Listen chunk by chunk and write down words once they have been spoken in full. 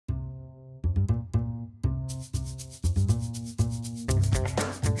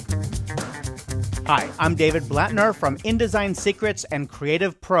Hi, I'm David Blatner from InDesign Secrets and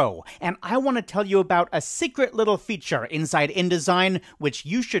CreativePro, and I want to tell you about a secret little feature inside InDesign which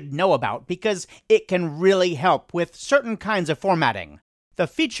you should know about because it can really help with certain kinds of formatting. The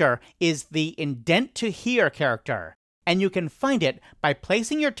feature is the Indent to Here character, and you can find it by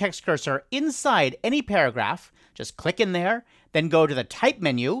placing your text cursor inside any paragraph. Just click in there, then go to the Type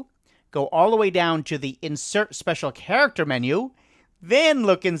menu, go all the way down to the Insert Special Character menu, then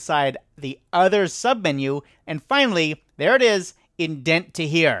look inside the Other submenu, and finally, there it is, Indent to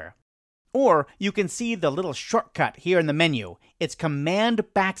Here. Or you can see the little shortcut here in the menu. It's Command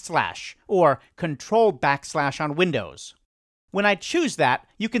 / or Control / on Windows. When I choose that,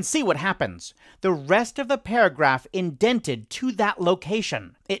 you can see what happens. The rest of the paragraph indented to that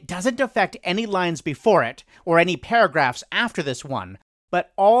location. It doesn't affect any lines before it, or any paragraphs after this one,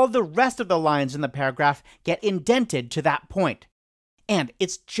 but all the rest of the lines in the paragraph get indented to that point. And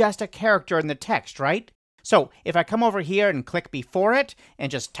it's just a character in the text, right? So if I come over here and click before it and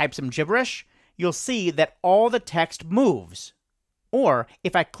just type some gibberish, you'll see that all the text moves. Or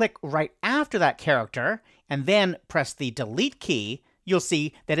if I click right after that character and then press the delete key, you'll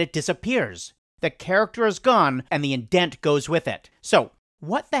see that it disappears. The character is gone and the indent goes with it. So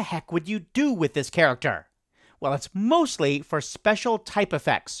what the heck would you do with this character? Well, it's mostly for special type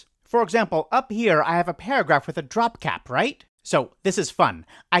effects. For example, up here I have a paragraph with a drop cap, right? So this is fun.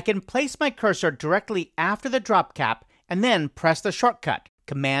 I can place my cursor directly after the drop cap and then press the shortcut,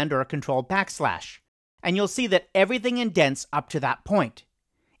 Command or Control /, and you'll see that everything indents up to that point.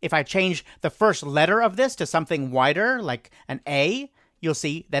 If I change the first letter of this to something wider, like an A, you'll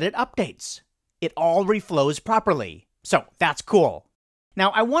see that it updates. It all reflows properly. So that's cool.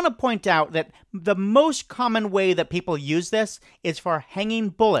 Now I want to point out that the most common way that people use this is for hanging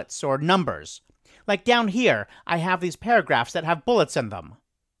bullets or numbers. Like down here, I have these paragraphs that have bullets in them.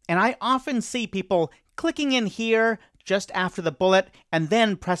 And I often see people clicking in here just after the bullet and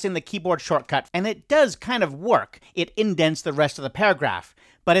then pressing the keyboard shortcut, and it does kind of work. It indents the rest of the paragraph,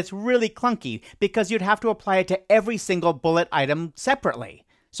 but it's really clunky because you'd have to apply it to every single bullet item separately.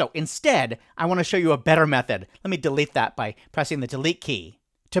 So instead, I want to show you a better method. Let me delete that by pressing the delete key.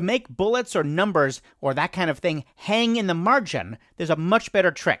 To make bullets or numbers or that kind of thing hang in the margin, there's a much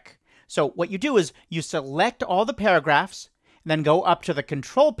better trick. So what you do is you select all the paragraphs, then go up to the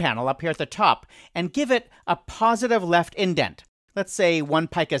control panel up here at the top and give it a positive left indent. Let's say 1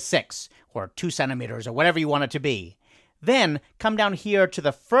 pica 6 or 2 centimeters or whatever you want it to be. Then come down here to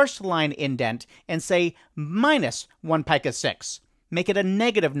the first line indent and say -1 pica 6. Make it a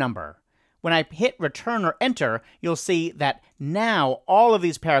negative number. When I hit return or enter, you'll see that now all of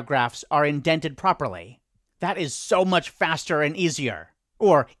these paragraphs are indented properly. That is so much faster and easier.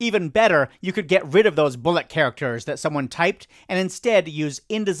 Or, even better, you could get rid of those bullet characters that someone typed and instead use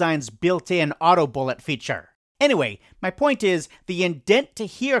InDesign's built-in auto-bullet feature. Anyway, my point is, the Indent to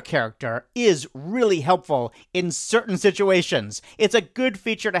Here character is really helpful in certain situations. It's a good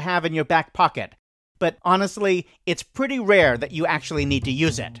feature to have in your back pocket. But honestly, it's pretty rare that you actually need to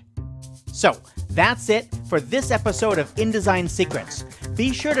use it. So, that's it for this episode of InDesign Secrets.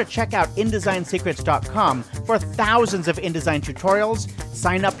 Be sure to check out InDesignSecrets.com for thousands of InDesign tutorials,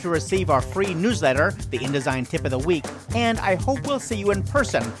 sign up to receive our free newsletter, the InDesign Tip of the Week, and I hope we'll see you in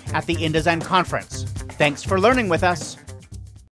person at the InDesign Conference. Thanks for learning with us.